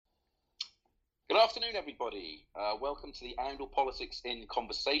Good afternoon, everybody. Welcome to the Angle Politics in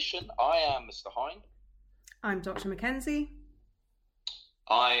Conversation. I am Mr. Hine. I'm Dr. Mackenzie.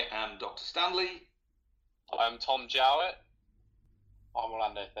 I am Dr. Stanley. I'm Tom Jowett. I'm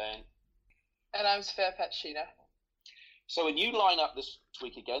Orlando Thane. And I'm Sophia Petrucina. So a new lineup this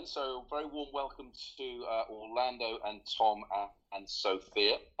week again. So very warm welcome to Orlando and Tom and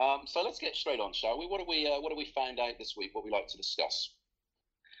Sophia. So let's get straight on, shall we? What have we found out this week? What we like to discuss?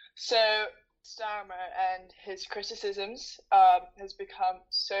 So Starmer and his criticisms has become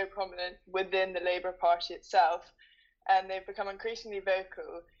so prominent within the Labour Party itself, and they've become increasingly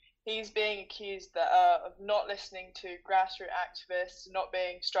vocal. He's being accused of not listening to grassroots activists, not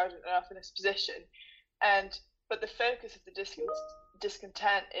being strident enough in his position, but the focus of the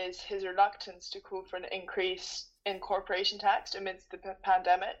discontent is his reluctance to call for an increase in corporation tax amidst the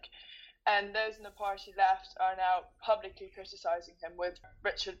pandemic. And those in the party left are now publicly criticising him, with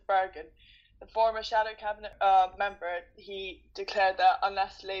Richard Burgon, the former shadow cabinet member. He declared that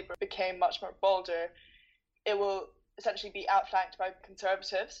unless Labour became much more bolder, it will essentially be outflanked by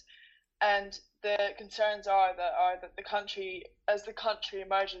Conservatives. And the concerns are that the country, as the country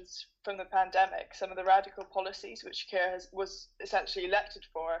emerges from the pandemic, some of the radical policies which Keir was essentially elected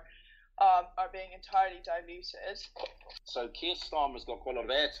for are being entirely diluted. So Keir Starmer's got quite a lot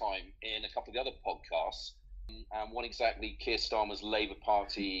of airtime in a couple of the other podcasts, and what exactly Keir Starmer's Labour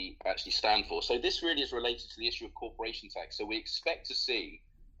Party actually stand for. So this really is related to the issue of corporation tax. So we expect to see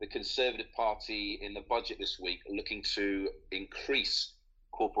the Conservative Party in the budget this week looking to increase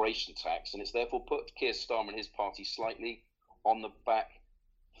corporation tax, and it's therefore put Keir Starmer and his party slightly on the back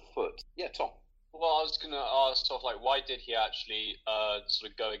foot. Yeah, Tom. Well, I was going to ask, why did he actually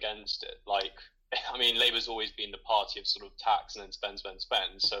sort of go against it? I mean, Labour's always been the party of sort of tax and then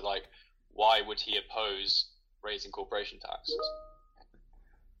spend. So, why would he oppose raising corporation taxes?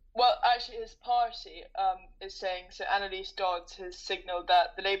 Well, actually, his party is saying, so Annalise Dodds has signalled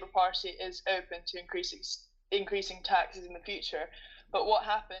that the Labour Party is open to increasing taxes in the future. But what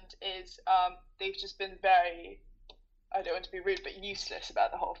happened is they've just been very, I don't want to be rude, but useless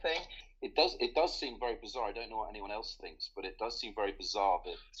about the whole thing. It does seem very bizarre. I don't know what anyone else thinks, but it does seem very bizarre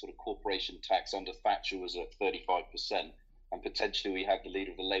that sort of corporation tax under Thatcher was at 35%, and potentially we have the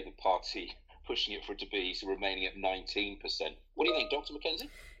leader of the Labour Party pushing it for it to be remaining at 19%. What do you think, Dr. Mackenzie?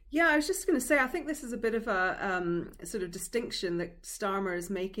 Yeah, I was just going to say, I think this is a bit of a sort of distinction that Starmer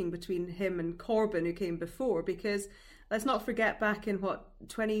is making between him and Corbyn, who came before, because let's not forget back in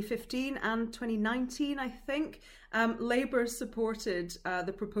 2015 and 2019, I think, Labour supported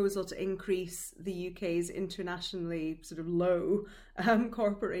the proposal to increase the UK's internationally sort of low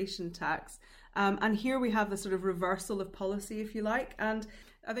corporation tax. And here we have the sort of reversal of policy, if you like. And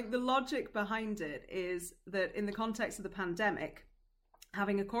I think the logic behind it is that in the context of the pandemic,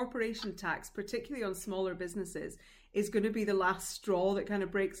 having a corporation tax, particularly on smaller businesses, is going to be the last straw that kind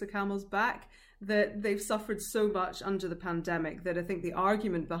of breaks the camel's back. That they've suffered so much under the pandemic that I think the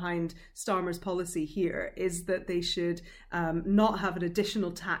argument behind Starmer's policy here is that they should not have an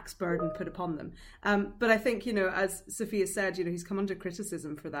additional tax burden put upon them. But I think, as Sophia said, he's come under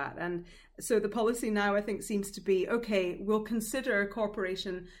criticism for that. And so the policy now, I think, seems to be, okay, we'll consider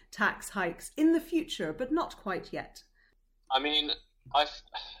corporation tax hikes in the future, but not quite yet. I mean,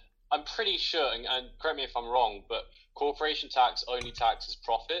 I'm pretty sure, and correct me if I'm wrong, but corporation tax only taxes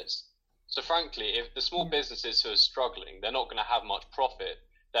profits. So frankly, if the small businesses who are struggling, they're not going to have much profit,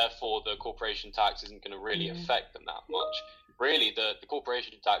 therefore the corporation tax isn't going to really affect them that much. Really, the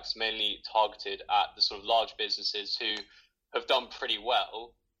corporation tax is mainly targeted at the sort of large businesses who have done pretty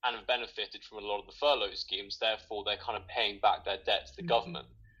well and have benefited from a lot of the furlough schemes, therefore they're kind of paying back their debt to the government.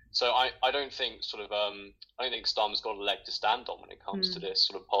 So I don't think I don't think Starmer's got a leg to stand on when it comes to this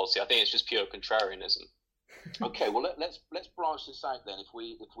sort of policy. I think it's just pure contrarianism. Okay, well let's branch this out then. If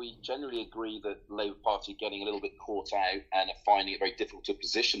we generally agree that the Labour Party are getting a little bit caught out and are finding it very difficult to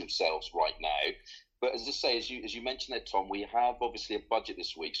position themselves right now, but as I say, as you mentioned there, Tom, we have obviously a budget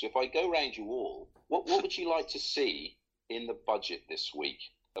this week. So if I go round you all, what would you like to see in the budget this week,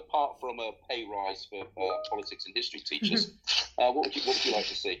 apart from a pay rise for politics and history teachers? What would you like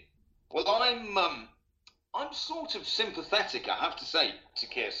to see? Well, I'm sort of sympathetic, I have to say, to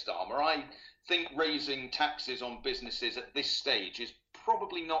Keir Starmer. I think raising taxes on businesses at this stage is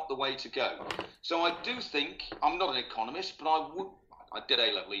probably not the way to go. So I do think, I'm not an economist, but I did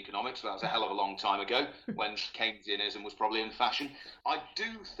A-level economics, but that was a hell of a long time ago when Keynesianism was probably in fashion. I do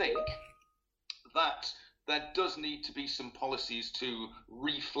think that there does need to be some policies to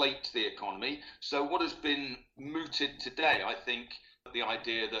reflate the economy. So what has been mooted today, I think, the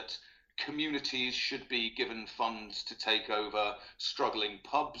idea that communities should be given funds to take over struggling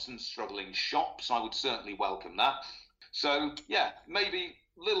pubs and struggling shops. I would certainly welcome that. So, yeah, maybe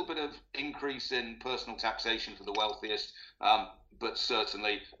a little bit of increase in personal taxation for the wealthiest, but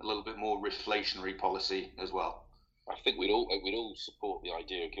certainly a little bit more reflationary policy as well. I think we'd all support the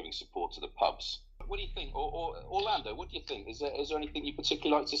idea of giving support to the pubs. What do you think, or Orlando? What do you think? Is there anything you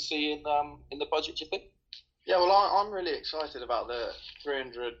particularly like to see in the budget? Do you think? Yeah, well, I'm really excited about the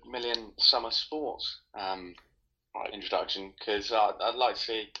 300 million summer sports introduction, because I'd like to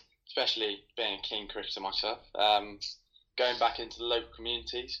see, especially being a keen cricketer myself, going back into the local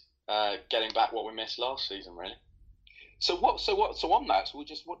communities, getting back what we missed last season, really. So on that, so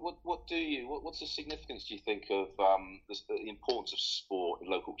what's the significance, do you think, of the importance of sport in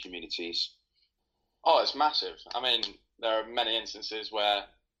local communities? Oh, it's massive. I mean, there are many instances where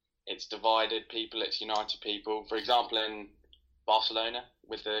it's divided people, it's united people. For example, in Barcelona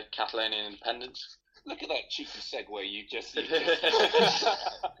with the Catalonian independence. Look at that cheeky segue you just.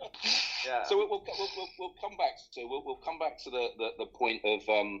 Yeah. So we'll come back to the point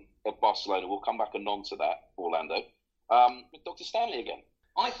of Barcelona. We'll come back and on to that, Orlando. Dr. Stanley again.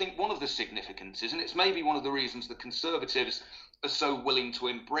 I think one of the significances, and it's maybe one of the reasons the Conservatives are so willing to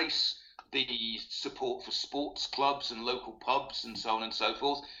embrace the support for sports clubs and local pubs and so on and so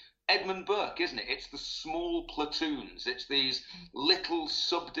forth. Edmund Burke, isn't it? It's the small platoons. It's these little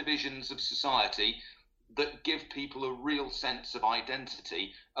subdivisions of society that give people a real sense of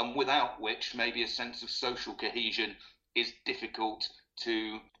identity, and without which maybe a sense of social cohesion is difficult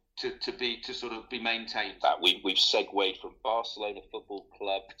to sort of be maintained. That we've segued from Barcelona Football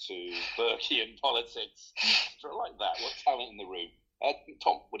Club to Burkean politics. I like that. What talent in the room.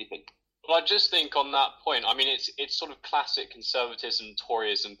 Tom, what do you think? Well, I just think on that point, I mean, it's sort of classic conservatism,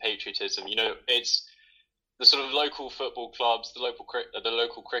 Toryism, patriotism. You know, it's the sort of local football clubs, the local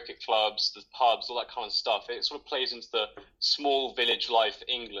cricket clubs, the pubs, all that kind of stuff. It sort of plays into the small village life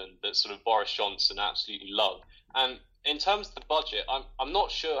England that sort of Boris Johnson absolutely loved. And in terms of the budget, I'm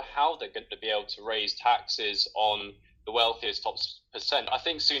not sure how they're going to be able to raise taxes on the wealthiest top percent. I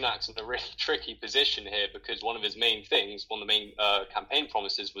think Sunak's in a really tricky position here, because one of the main campaign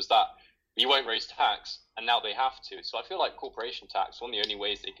promises was that you won't raise tax, and now they have to. So I feel like corporation tax is one of the only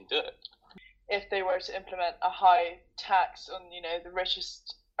ways they can do it. If they were to implement a high tax on, the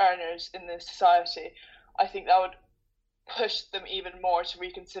richest earners in the society, I think that would push them even more to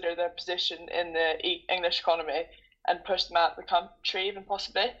reconsider their position in the English economy and push them out of the country even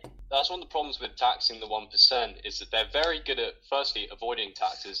possibly. That's one of the problems with taxing the 1%, is that they're very good at, firstly, avoiding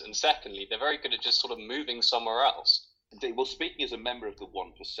taxes, and secondly, they're very good at just sort of moving somewhere else. Indeed. Well, speaking as a member of the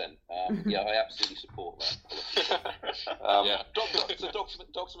 1%, yeah, I absolutely support that. Yeah.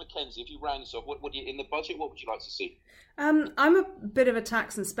 Dr. Mackenzie, if you round this off, what do you, in the budget, what would you like to see? I'm a bit of a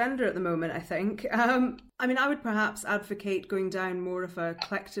tax and spender at the moment, I think. I mean, I would perhaps advocate going down more of a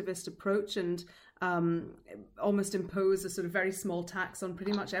collectivist approach and almost impose a sort of very small tax on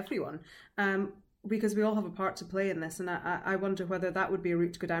pretty much everyone. Because we all have a part to play in this, and I wonder whether that would be a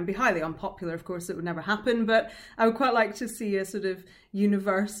route to go down. It'd be highly unpopular, of course, it would never happen, but I would quite like to see a sort of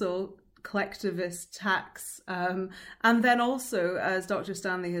universal collectivist tax. And then also, as Dr.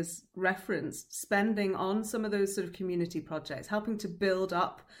 Stanley has referenced, spending on some of those sort of community projects, helping to build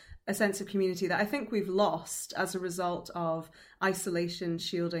up a sense of community that I think we've lost as a result of isolation,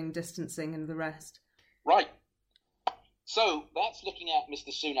 shielding, distancing, and the rest. Right. So that's looking at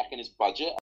Mr. Sunak and his budget.